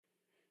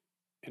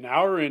In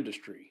our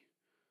industry,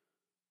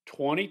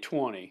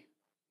 2020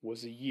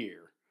 was a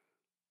year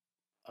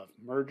of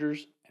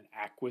mergers and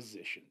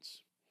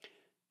acquisitions.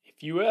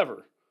 If you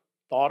ever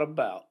thought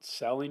about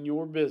selling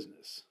your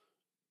business,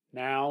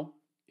 now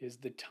is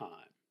the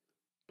time.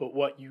 But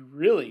what you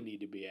really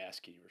need to be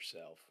asking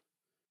yourself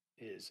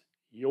is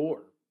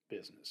your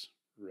business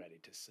ready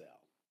to sell?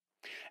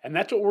 And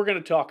that's what we're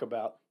going to talk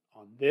about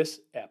on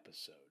this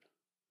episode,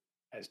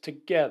 as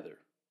together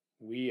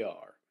we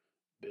are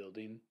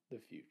building the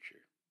future.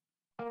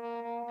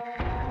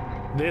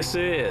 This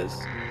is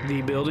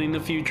the Building the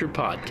Future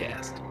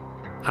podcast.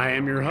 I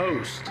am your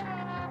host,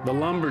 the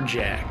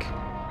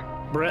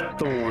lumberjack, Brett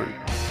Thorne.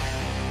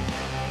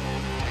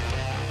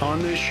 On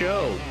this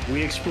show,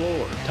 we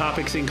explore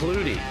topics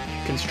including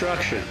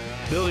construction,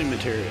 building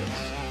materials,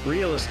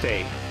 real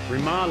estate,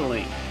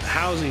 remodeling, the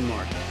housing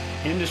market,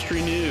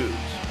 industry news,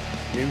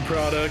 new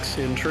products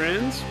and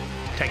trends,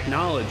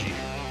 technology,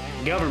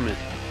 government,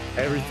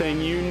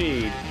 everything you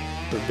need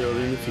for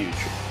building the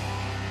future.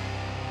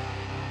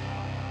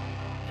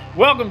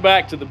 Welcome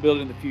back to the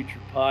Building the Future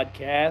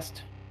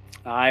podcast.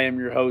 I am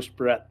your host,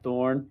 Brett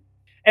Thorne.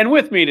 And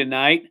with me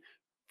tonight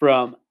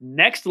from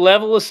Next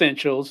Level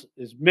Essentials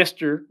is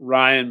Mr.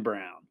 Ryan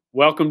Brown.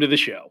 Welcome to the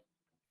show.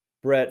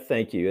 Brett,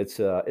 thank you. It's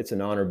an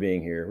honor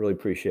being here. Really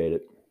appreciate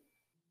it.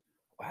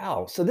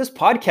 Wow. So this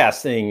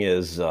podcast thing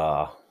is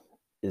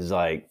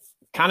like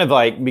kind of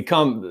like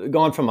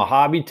gone from a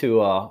hobby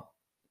to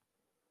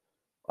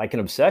like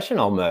an obsession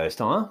almost,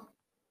 huh?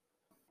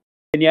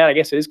 And yeah, I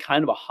guess it is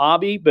kind of a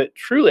hobby, but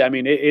truly, I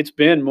mean, it's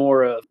been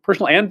more of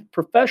personal and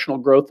professional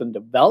growth and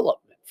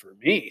development for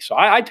me. So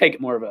I take it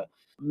more of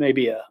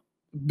maybe a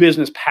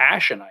business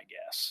passion, I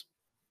guess.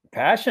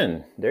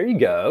 Passion. There you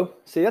go.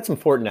 See, that's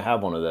important to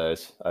have one of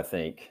those, I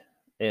think.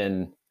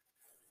 And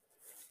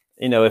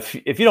you know, if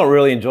you don't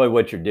really enjoy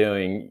what you're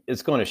doing,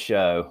 it's going to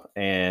show,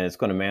 and it's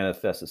going to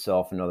manifest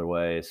itself in other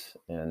ways.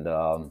 And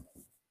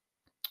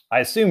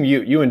I assume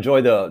you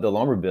enjoy the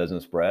lumber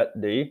business,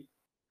 Brett, do you?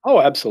 Oh,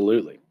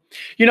 absolutely.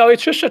 You know,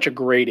 it's just such a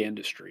great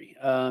industry.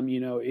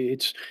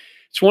 It's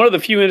one of the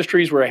few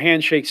industries where a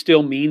handshake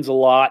still means a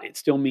lot. It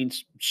still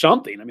means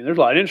something. I mean, there's a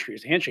lot of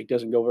industries. A handshake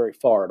doesn't go very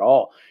far at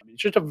all. I mean,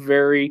 it's just a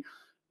very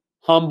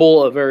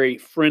humble, a very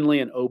friendly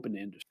and open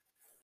industry.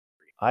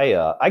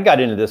 I got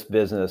into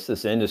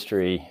this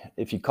industry,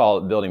 if you call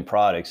it building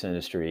products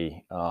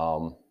industry,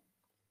 my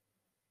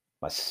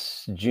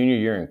junior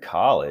year in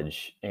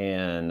college,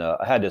 and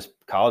I had this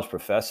college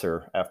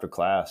professor after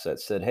class that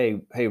said,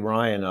 "Hey,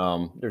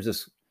 Ryan, there's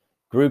this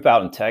group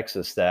out in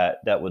Texas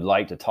that would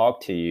like to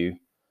talk to you."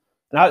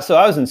 And so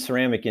I was in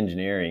ceramic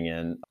engineering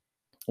and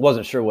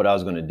wasn't sure what I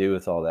was going to do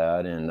with all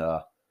that, and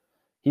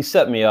he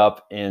set me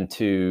up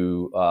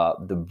into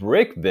the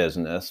brick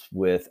business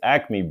with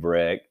Acme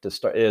Brick to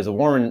start. It was a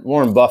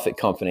Warren Buffett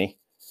company,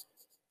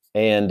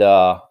 and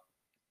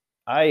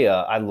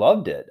I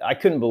loved it. I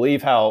couldn't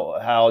believe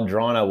how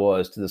drawn I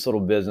was to this little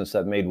business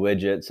that made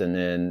widgets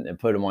and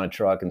put them on a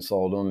truck and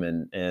sold them,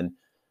 and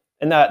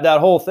that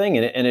whole thing,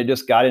 and it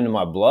just got into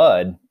my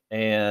blood,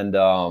 and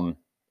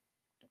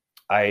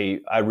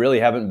I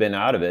really haven't been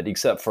out of it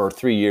except for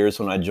 3 years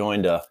when I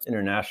joined a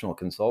international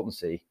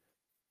consultancy.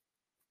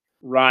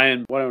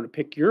 Ryan, what I want to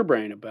pick your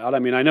brain about. I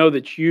mean, I know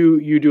that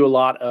you do a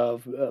lot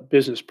of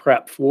business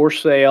prep for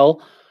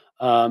sale,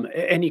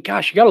 and you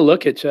got to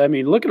look at. I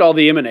mean, look at all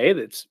the M&A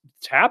that's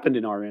happened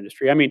in our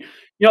industry. I mean,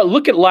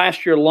 look at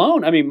last year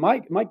alone. I mean,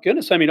 my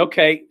goodness. I mean,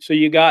 okay, so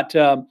you got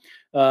a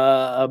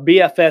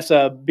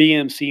BFS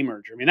BMC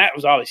merger. I mean, that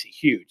was obviously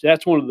huge.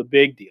 That's one of the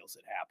big deals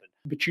that happened.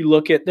 But you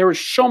look at, there were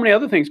so many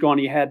other things going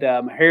on. You had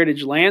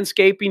Heritage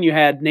Landscaping. You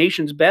had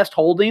Nation's Best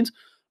Holdings.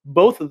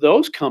 Both of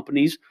those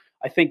companies,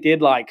 I think,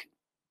 did like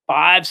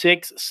 5,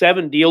 6,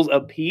 7 deals a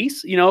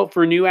piece,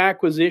 for new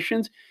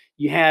acquisitions.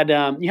 You had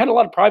a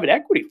lot of private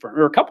equity firms,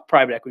 or a couple of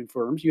private equity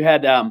firms. You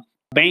had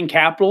Bain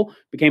Capital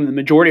became the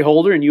majority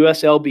holder in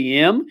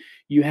USLBM.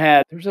 You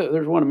had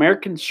there's one,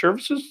 American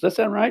Services. That's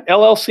that right?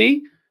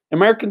 LLC,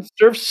 American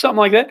Services, something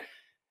like that.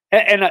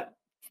 And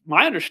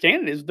my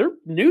understanding is they're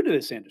new to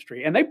this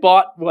industry, and they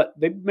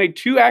made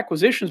 2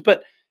 acquisitions,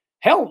 but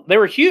hell, they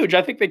were huge.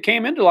 I think they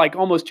came into like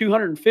almost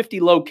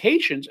 250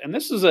 locations. And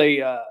this is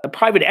a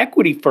private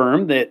equity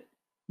firm that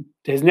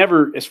has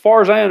never, as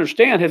far as I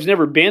understand, has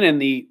never been in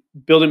the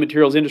building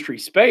materials industry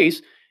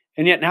space.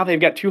 And yet now they've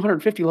got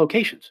 250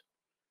 locations.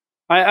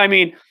 I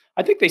mean,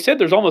 I think they said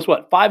there's almost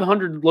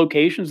 500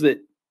 locations that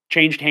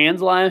changed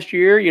hands last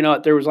year.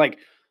 There was like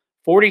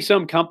 40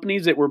 some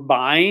companies that were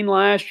buying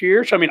last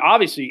year. So, I mean,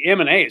 obviously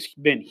M&A has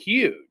been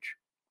huge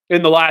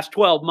in the last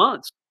 12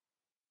 months.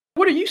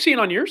 What are you seeing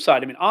on your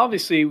side? I mean,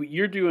 obviously,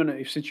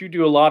 since you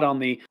do a lot on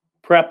the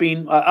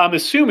prepping, I'm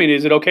assuming,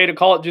 is it okay to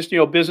call it just,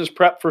 business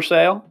prep for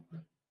sale?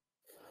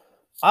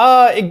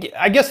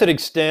 I guess it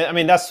extends. I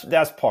mean,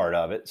 that's part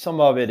of it. Some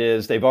of it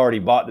is they've already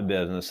bought the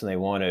business and they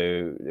want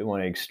to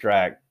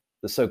extract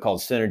the so-called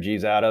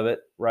synergies out of it,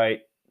 right?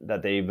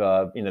 That they've,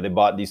 they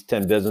bought these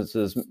 10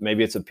 businesses.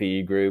 Maybe it's a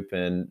PE group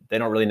and they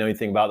don't really know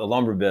anything about the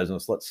lumber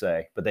business, let's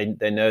say, but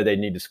they know they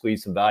need to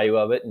squeeze some value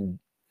of it,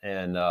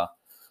 and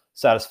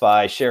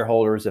satisfy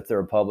shareholders if they're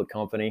a public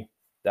company,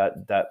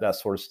 that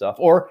sort of stuff.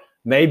 Or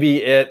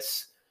maybe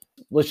it's,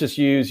 let's just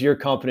use your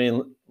company,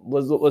 and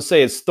let's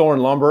say it's Thorn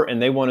Lumber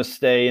and they want to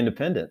stay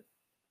independent.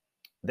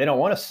 They don't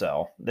want to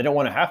sell. They don't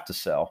want to have to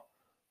sell.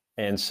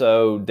 And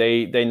so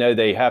they know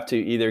they have to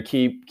either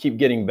keep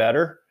getting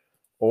better,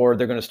 or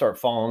they're going to start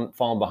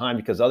falling behind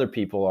because other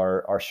people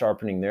are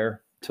sharpening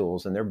their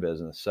tools in their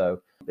business.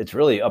 So it's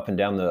really up and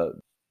down the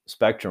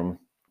spectrum.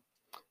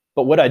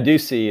 But what I do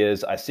see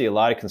is I see a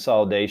lot of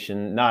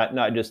consolidation,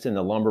 not just in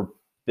the lumber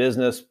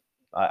business.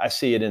 I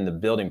see it in the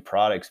building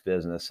products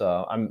business.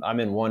 I'm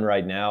in one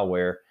right now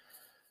where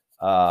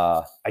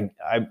I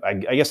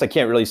guess I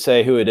can't really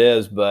say who it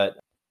is, but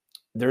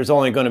there's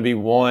only going to be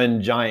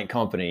one giant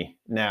company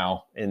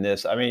now in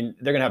this. I mean,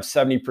 they're going to have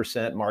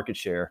 70% market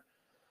share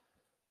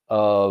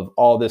of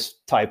all this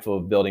type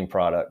of building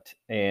product.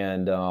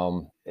 And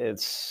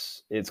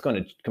it's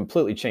going to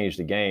completely change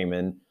the game.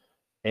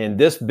 And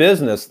this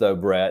business though,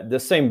 Brett,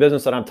 this same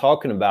business that I'm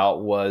talking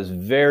about was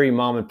very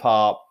mom and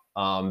pop,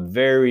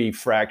 very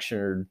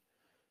fractured,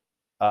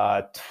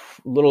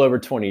 little over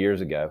 20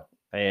 years ago.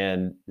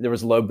 And there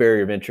was a low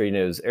barrier of entry,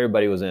 and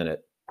everybody was in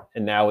it.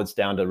 And now it's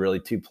down to really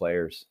two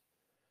players.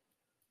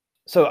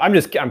 So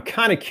I'm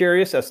kind of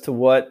curious as to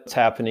what's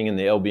happening in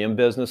the LBM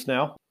business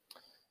now.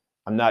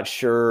 I'm not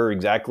sure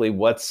exactly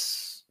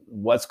what's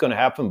going to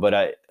happen, but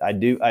I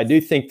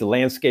do think the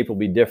landscape will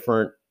be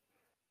different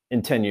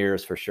in 10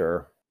 years for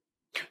sure.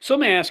 So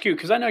let me ask you,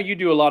 because I know you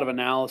do a lot of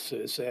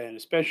analysis, and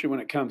especially when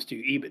it comes to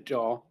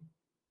EBITDA,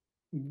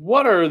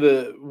 what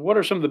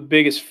are some of the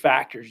biggest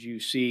factors you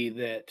see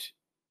that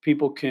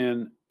people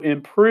can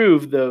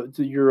improve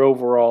your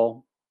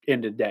overall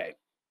end of day?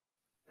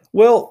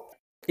 Well,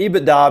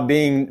 EBITDA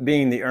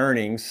being the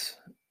earnings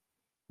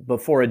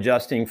before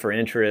adjusting for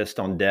interest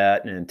on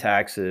debt and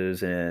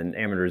taxes and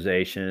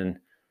amortization.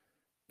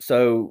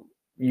 So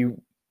you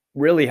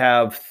really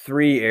have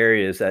three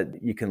areas that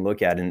you can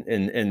look at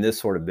in this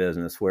sort of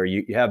business, where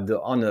you have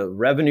on the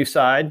revenue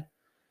side,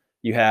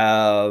 you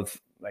have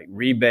like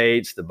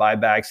rebates, the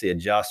buybacks, the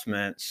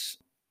adjustments.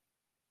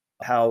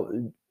 How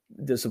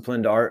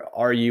disciplined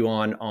are you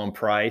on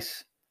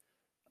price?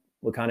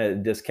 What kind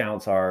of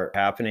discounts are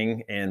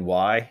happening and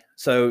why?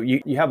 So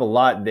you have a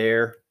lot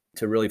there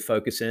to really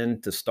focus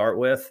in to start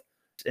with.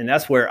 And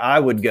that's where I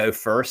would go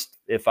first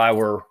if I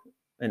were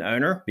an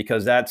owner,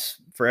 because that's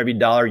for every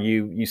dollar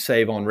you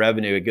save on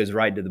revenue, it goes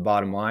right to the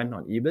bottom line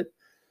on EBIT.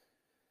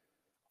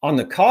 On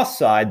the cost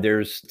side,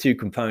 there's two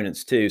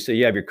components too. So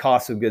you have your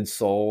cost of goods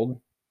sold,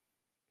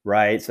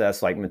 right? So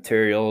that's like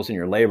materials and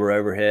your labor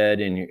overhead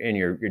and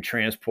your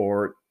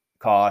transport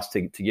costs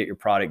to get your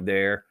product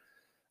there.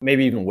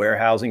 Maybe even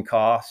warehousing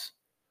costs.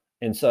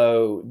 And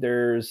so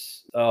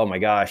there's, oh my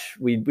gosh,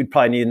 we'd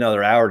probably need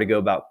another hour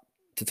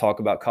to talk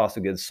about cost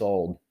of goods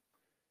sold.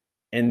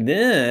 And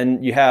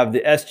then you have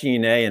the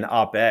SG&A and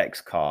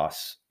OpEx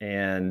costs.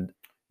 And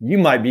you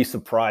might be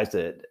surprised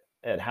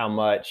at how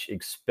much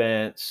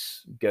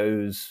expense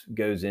goes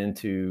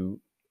into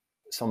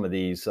some of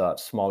these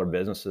smaller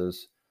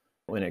businesses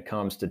when it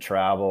comes to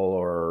travel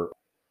or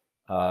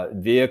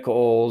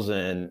vehicles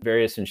and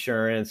various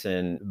insurance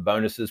and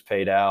bonuses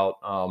paid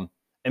out.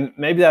 And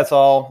maybe that's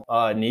all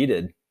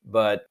needed,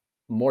 but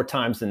more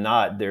times than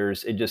not,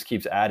 it just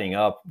keeps adding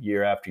up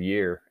year after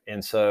year.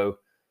 And so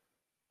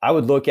I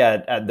would look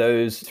at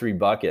those three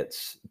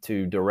buckets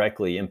to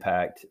directly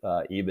impact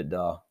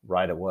EBITDA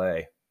right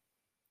away.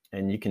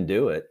 And you can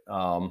do it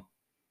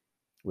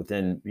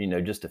within,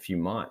 just a few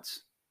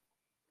months.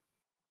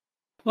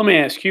 Let me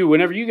ask you,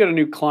 whenever you get a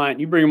new client,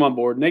 you bring them on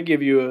board and they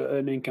give you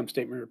an income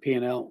statement or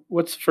P&L,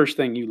 what's the first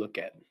thing you look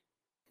at?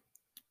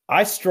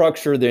 I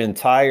structure the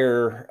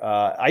entire,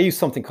 I use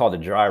something called a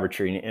driver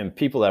tree, and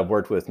people that have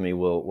worked with me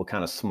will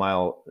kind of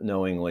smile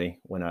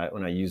knowingly when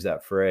I use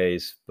that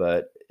phrase,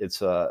 but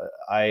it's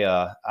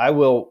I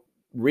will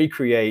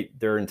recreate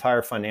their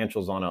entire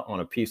financials on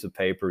a piece of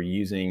paper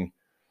using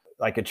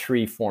like a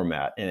tree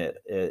format. And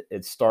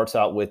it starts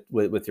out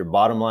with your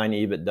bottom line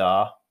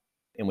EBITDA,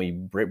 and we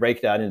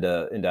break that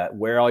into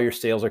where all your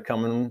sales are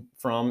coming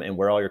from and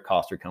where all your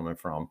costs are coming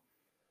from.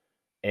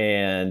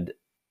 And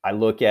I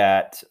look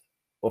at,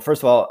 well,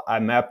 first of all, I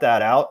map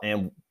that out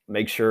and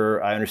make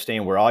sure I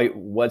understand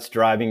what's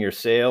driving your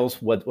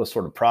sales, what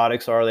sort of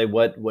products are they,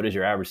 what is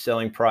your average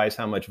selling price,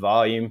 how much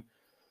volume,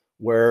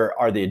 where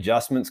are the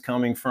adjustments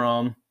coming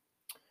from,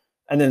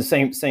 and then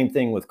same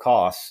thing with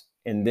costs.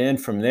 And then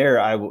from there,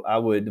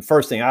 the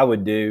first thing I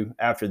would do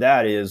after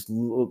that is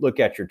look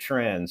at your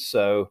trends.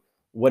 So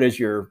what is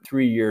your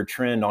 3-year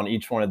trend on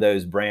each one of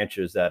those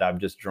branches that I've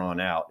just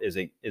drawn out? Is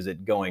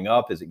it going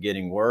up? Is it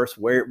getting worse?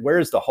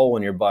 Where's the hole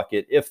in your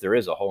bucket? If there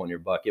is a hole in your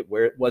bucket,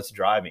 what's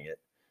driving it?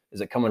 Is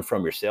it coming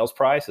from your sales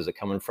price? Is it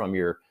coming from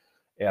your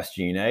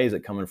SG&A? Is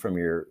it coming from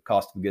your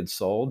cost of goods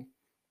sold?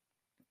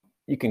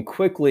 You can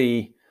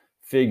quickly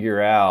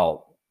figure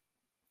out,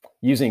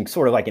 using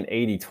sort of like an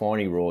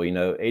 80-20 rule,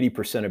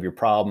 80% of your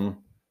problem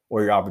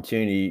or your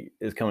opportunity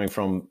is coming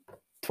from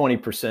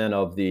 20%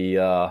 of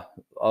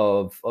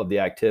the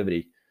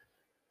activity.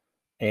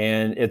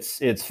 And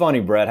it's funny,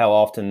 Brett, how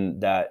often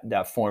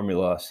that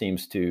formula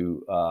seems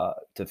to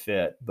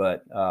fit.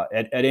 But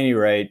at any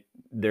rate,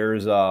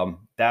 there's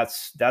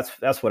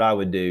that's what I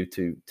would do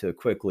to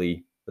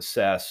quickly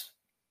assess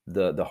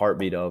the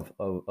heartbeat of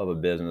a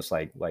business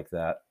like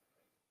that.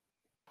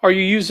 Are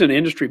you using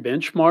industry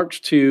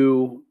benchmarks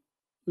to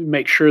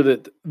make sure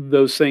that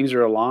those things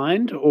are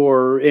aligned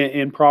or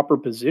in proper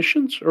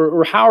positions?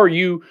 Or how are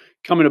you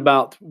coming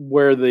about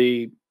where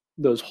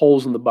those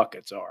holes in the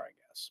buckets are, I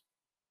guess?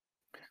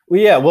 Well,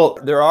 yeah, well,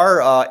 there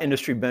are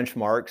industry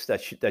benchmarks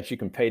that you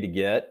can pay to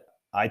get.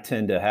 I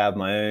tend to have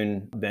my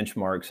own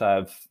benchmarks.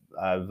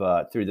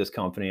 I've through this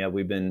company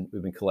we've been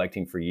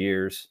collecting for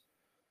years,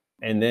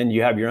 and then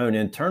you have your own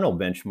internal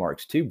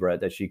benchmarks too,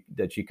 Brett, that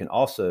you can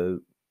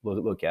also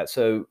look at.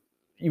 So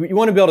you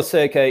want to be able to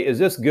say, okay, is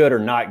this good or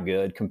not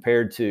good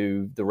compared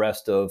to the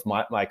rest of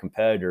my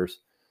competitors?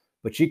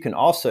 But you can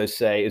also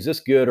say, is this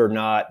good or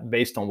not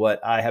based on what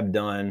I have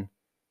done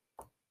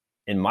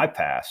in my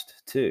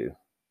past too,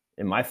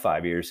 in my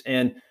 5 years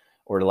and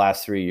or the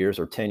last 3 years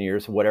or 10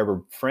 years,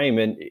 whatever frame.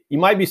 And you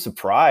might be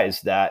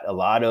surprised that a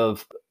lot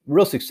of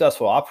real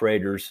successful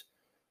operators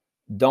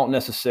don't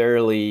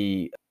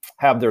necessarily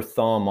have their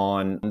thumb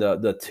on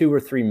the two or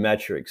three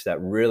metrics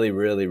that really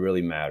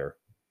matter.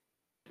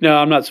 No,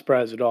 I'm not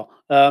surprised at all.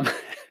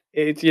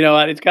 It's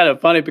it's kind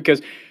of funny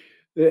because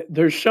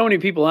there's so many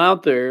people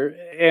out there,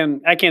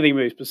 and I can't think of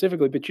anybody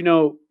specifically, but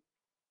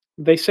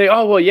they say,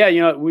 "Oh well,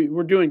 yeah,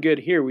 we're doing good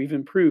here. We've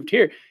improved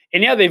here,"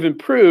 and yeah, they've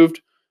improved,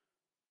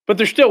 but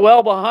they're still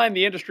well behind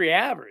the industry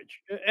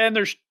average, and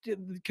there's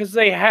because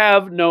they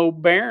have no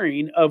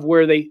bearing of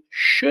where they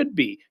should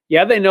be.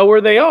 Yeah, they know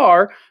where they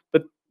are,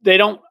 but they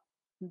don't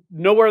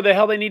know where the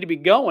hell they need to be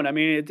going. I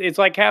mean, it's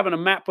like having a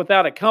map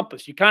without a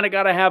compass. You kind of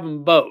got to have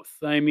them both.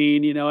 I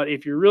mean,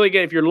 if you're really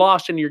good, if you're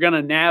lost and you're going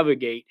to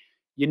navigate,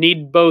 you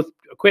need both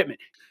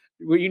equipment.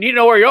 Well, you need to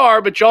know where you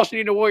are, but you also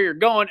need to know where you're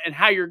going and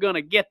how you're going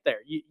to get there.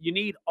 You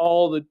need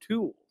all the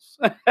tools.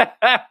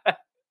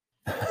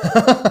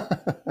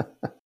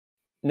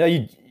 No,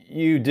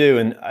 you do,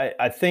 and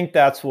I think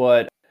that's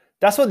what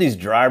these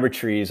driver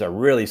trees are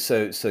really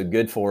so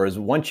good for is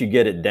once you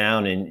get it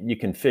down and you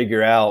can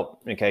figure out,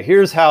 okay,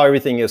 here's how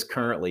everything is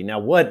currently. Now,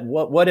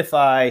 what if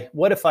I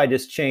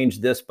just change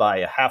this by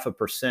a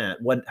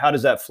 0.5%? How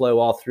does that flow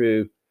all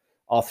through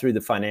the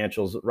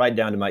financials right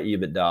down to my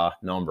EBITDA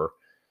number,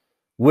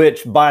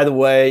 which by the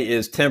way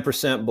is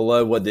 10%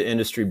 below what the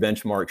industry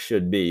benchmark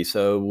should be.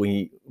 So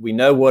we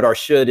know what our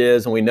should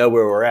is and we know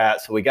where we're at.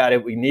 So we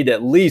need to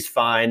at least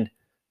find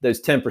those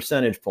 10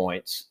 percentage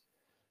points,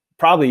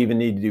 probably even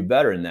need to do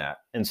better than that.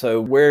 And so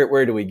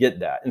where do we get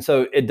that? And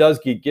so it does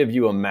give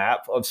you a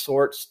map of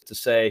sorts to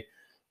say,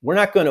 we're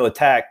not going to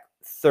attack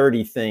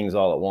 30 things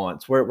all at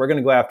once. We're going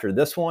to go after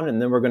this one.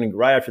 And then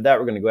right after that,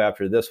 we're going to go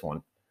after this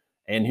one.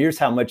 And here's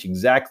how much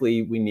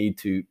exactly we need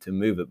to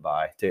move it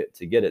by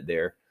to get it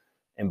there.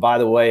 And by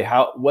the way,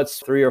 what's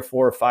 3 or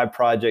 4 or 5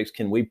 projects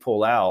can we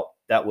pull out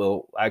that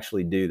will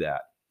actually do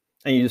that?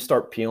 And you just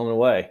start peeling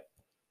away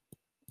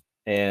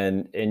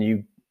and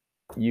you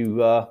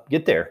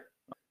get there.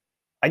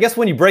 I guess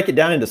when you break it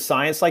down into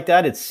science like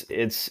that,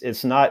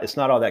 it's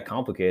not all that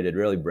complicated,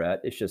 really, Brett.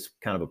 It's just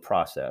kind of a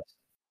process.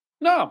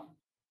 No,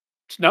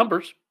 it's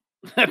numbers.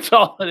 That's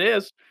all it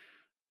is.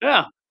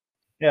 Yeah.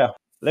 Yeah,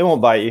 they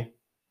won't bite you,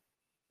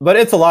 but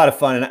it's a lot of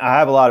fun, and I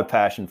have a lot of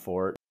passion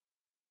for it.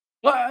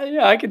 Well,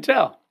 yeah, I can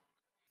tell.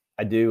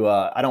 I do.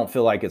 I don't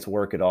feel like it's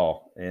work at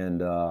all,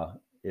 and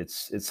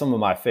it's some of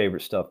my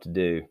favorite stuff to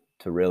do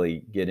to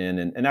really get in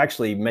and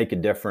actually make a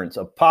difference,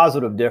 a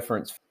positive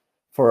difference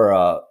for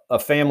a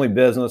family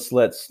business.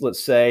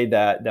 Let's say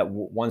that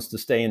wants to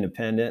stay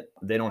independent.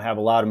 They don't have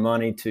a lot of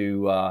money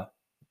to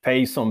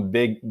pay some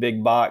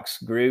big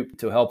box group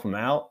to help them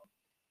out.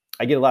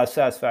 I get a lot of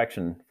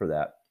satisfaction for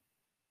that.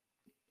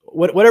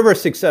 Whatever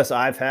success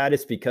I've had,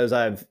 it's because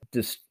I've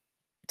just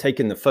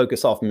taken the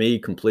focus off me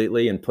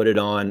completely and put it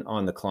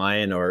on the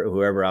client or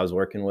whoever I was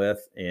working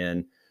with.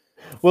 And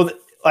well,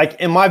 like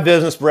in my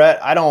business,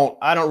 Brett, I don't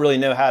really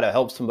know how to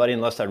help somebody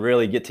unless I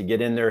really get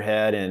in their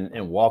head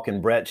and walk in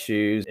Brett's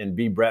shoes and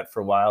be Brett for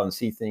a while and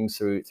see things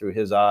through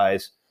his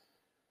eyes.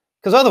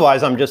 Because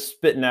otherwise I'm just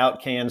spitting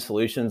out canned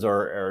solutions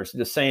or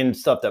just saying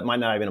stuff that might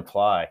not even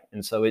apply.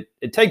 And so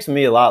it takes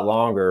me a lot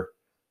longer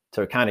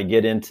to kind of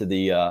get into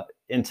the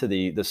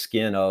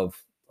skin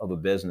of a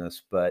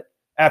business. But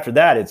after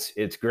that,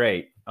 it's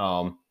great.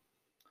 But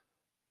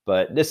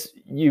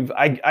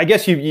I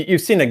guess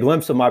you've seen a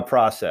glimpse of my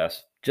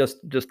process,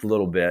 just a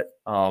little bit.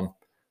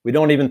 We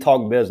don't even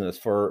talk business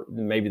for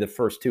maybe the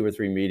first 2 or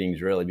 3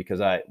 meetings, really, because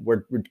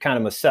we're kind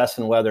of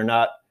assessing whether or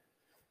not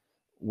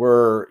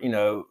we're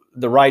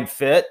the right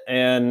fit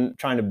and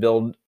trying to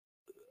build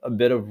a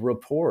bit of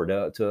rapport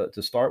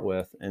to start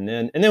with, and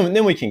then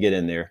we can get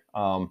in there.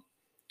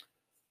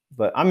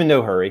 But I'm in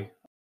no hurry.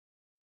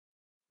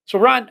 So,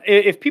 Ron,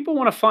 if people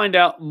want to find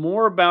out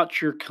more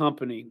about your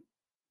company,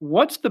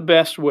 what's the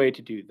best way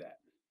to do that?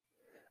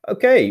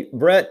 Okay,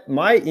 Brett,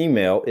 my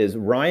email is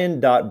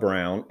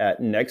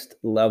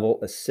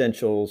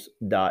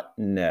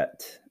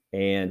ryan.brown@nextlevelessentials.net.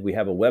 And we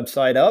have a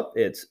website up.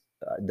 It's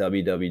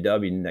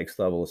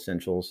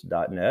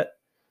www.nextlevelessentials.net.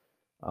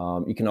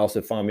 You can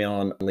also find me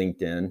on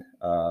LinkedIn,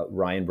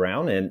 Ryan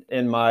Brown, and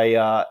in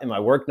my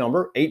work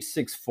number,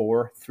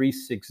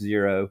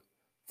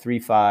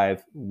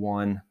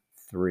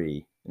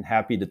 864-360-3513. And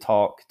happy to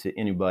talk to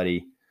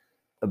anybody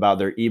about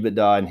their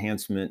EBITDA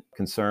enhancement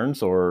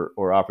concerns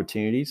or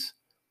opportunities.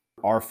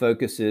 Our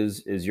focus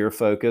is your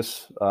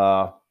focus,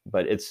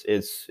 but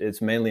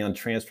it's mainly on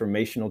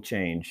transformational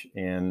change.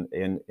 And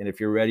if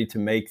you're ready to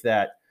make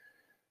that,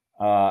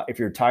 if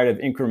you're tired of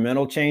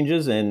incremental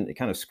changes and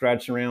kind of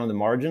scratching around the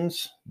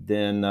margins,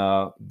 then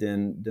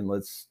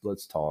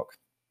let's talk.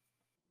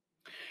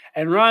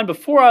 And Ryan,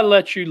 before I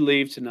let you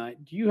leave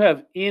tonight, do you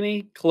have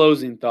any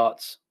closing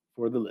thoughts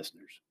for the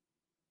listeners?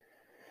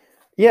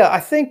 Yeah, I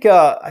think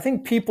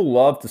people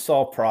love to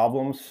solve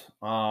problems.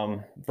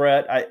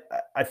 Brett,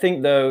 I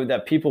think though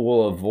that people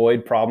will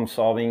avoid problem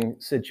solving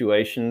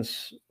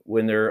situations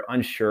when they're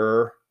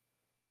unsure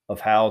of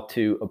how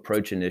to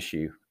approach an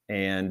issue.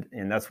 And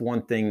that's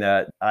one thing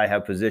that I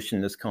have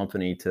positioned this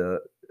company to,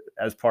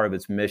 as part of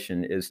its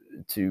mission, is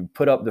to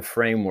put up the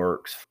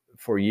frameworks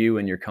for you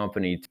and your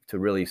company to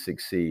really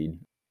succeed.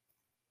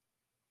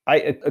 I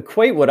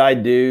equate what I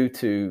do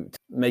to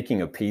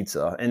making a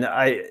pizza. And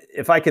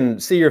if I can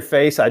see your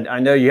face, I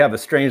know you have a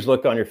strange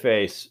look on your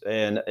face,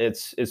 and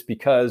it's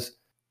because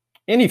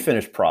any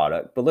finished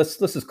product, but let's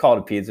just call it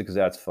a pizza because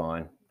that's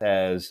fun,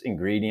 has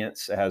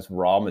ingredients, it has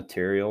raw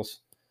materials.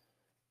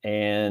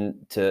 And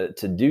to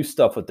do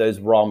stuff with those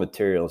raw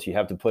materials, you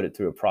have to put it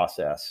through a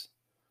process,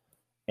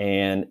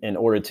 and in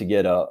order to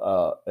get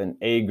an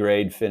A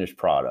grade finished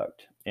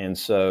product. And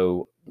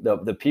so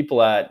the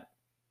people at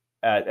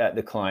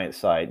the client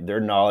site,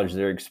 their knowledge,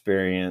 their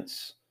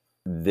experience,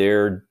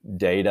 their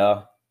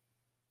data,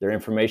 their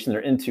information,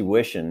 their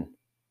intuition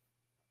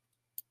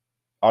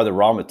are the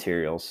raw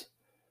materials.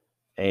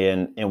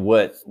 And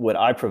what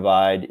I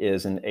provide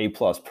is an A+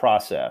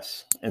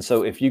 process. And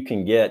so if you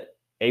can get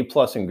A+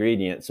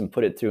 ingredients and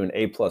put it through an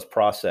A+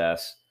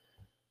 process,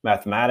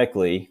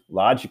 mathematically,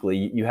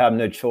 logically, you have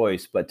no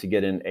choice but to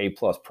get an A+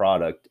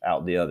 product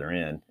out the other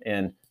end.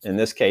 And in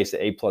this case,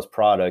 the A+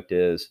 product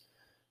is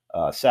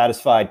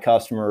satisfied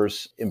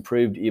customers,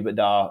 improved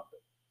EBITDA,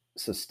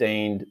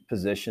 sustained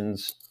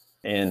positions,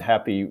 and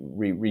happy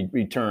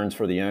returns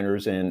for the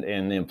owners and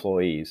the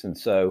employees. And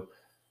so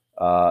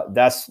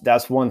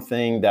that's one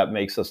thing that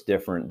makes us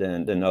different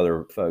than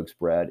other folks,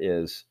 Brett,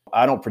 is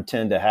I don't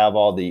pretend to have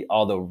all the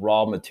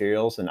raw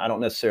materials, and I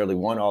don't necessarily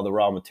want all the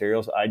raw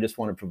materials. I just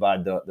want to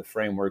provide the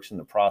frameworks and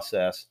the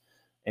process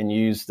and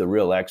use the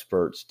real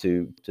experts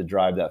to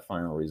drive that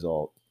final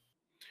result.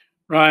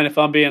 Ryan, if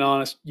I'm being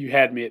honest, you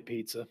had me at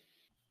pizza.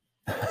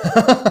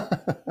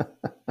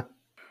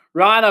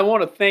 Ryan, I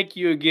want to thank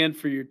you again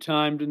for your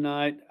time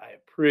tonight. I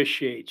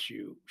appreciate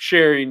you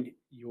sharing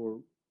your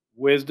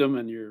wisdom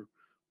and your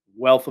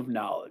wealth of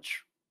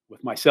knowledge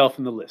with myself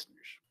and the listeners.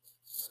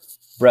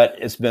 Brett,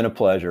 it's been a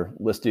pleasure.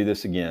 Let's do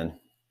this again.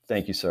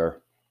 Thank you,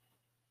 sir.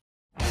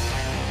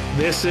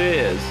 This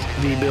is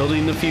the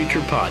Building the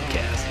Future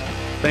podcast.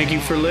 Thank you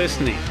for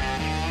listening.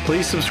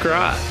 Please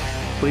subscribe.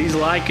 Please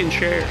like and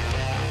share.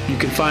 You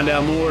can find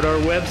out more at our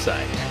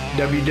website,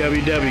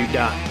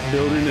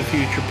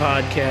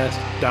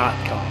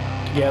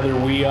 www.buildingthefuturepodcast.com. Together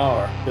we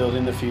are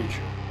building the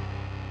future.